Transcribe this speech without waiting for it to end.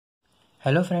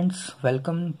Hello friends,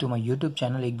 welcome to my YouTube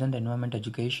channel Ignorant Environment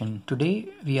Education. Today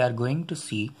we are going to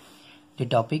see the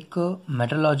topic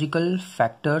meteorological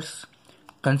factors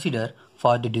consider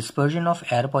for the dispersion of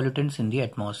air pollutants in the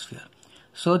atmosphere.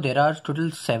 So there are total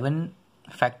 7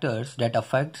 factors that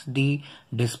affects the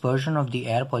dispersion of the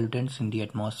air pollutants in the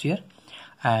atmosphere.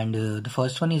 And the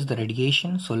first one is the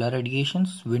radiation, solar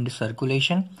radiations, wind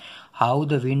circulation, how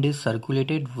the wind is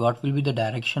circulated, what will be the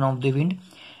direction of the wind.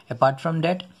 Apart from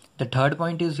that, the third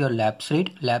point is your lapse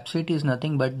rate. Lapse rate is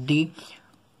nothing but the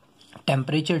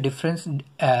temperature difference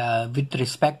with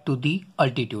respect to the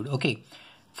altitude. Okay.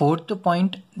 Fourth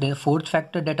point, the fourth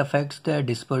factor that affects the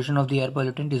dispersion of the air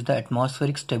pollutant is the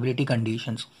atmospheric stability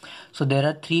conditions. So there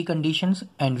are 3 conditions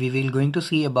and we will going to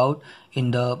see about in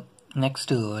the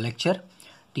next lecture.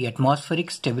 The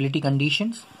atmospheric stability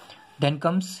conditions, then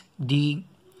comes the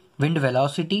wind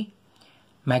velocity,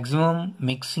 maximum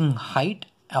mixing height,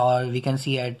 or we can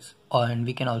see and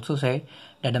we can also say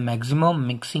that the maximum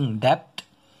mixing depth,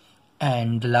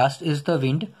 and the last is the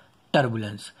wind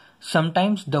turbulence.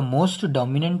 Sometimes the most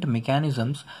dominant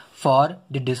mechanisms for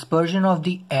the dispersion of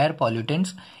the air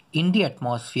pollutants in the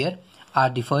atmosphere are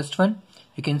the first one,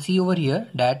 you can see over here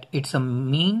that it's a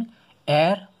mean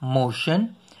air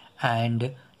motion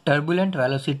and turbulent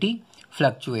velocity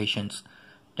fluctuations.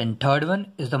 Then third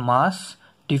one is the mass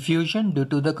diffusion due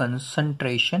to the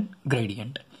concentration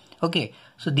gradient. Okay,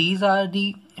 so these are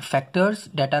the factors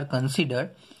that are considered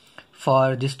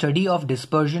for the study of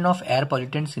dispersion of air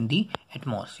pollutants in the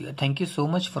atmosphere. Thank you so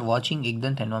much for watching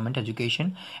Ignorant Environment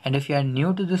Education, and if you are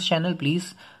new to this channel,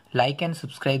 please like and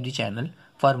subscribe the channel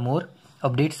for more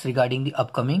updates regarding the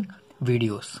upcoming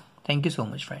videos. Thank you so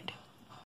much, friend.